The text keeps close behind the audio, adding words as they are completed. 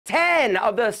10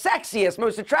 of the sexiest,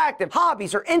 most attractive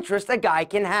hobbies or interests a guy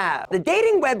can have. The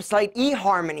dating website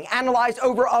eHarmony analyzed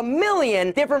over 1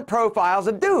 million different profiles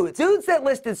of dudes. Dudes that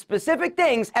listed specific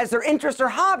things as their interests or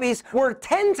hobbies were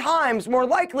 10 times more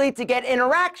likely to get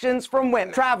interactions from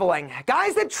women. Traveling.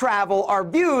 Guys that travel are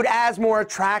viewed as more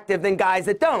attractive than guys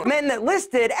that don't. Men that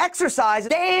listed exercise,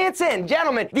 dancing.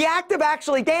 Gentlemen, the act of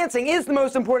actually dancing is the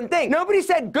most important thing. Nobody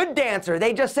said good dancer,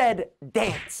 they just said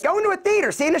dance. Going to a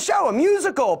theater, seeing a show, a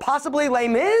musical, possibly Les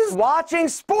Mis, watching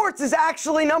sports is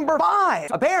actually number 5.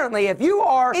 Apparently, if you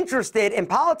are interested in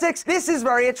politics, this is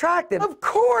very attractive. Of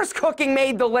course cooking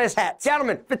made the list.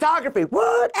 Gentlemen, photography,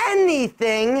 what?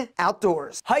 Anything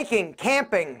outdoors. Hiking,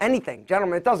 camping, anything.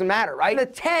 Gentlemen, it doesn't matter, right? The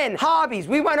 10 hobbies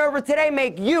we went over today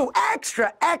make you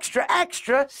extra, extra,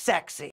 extra sexy.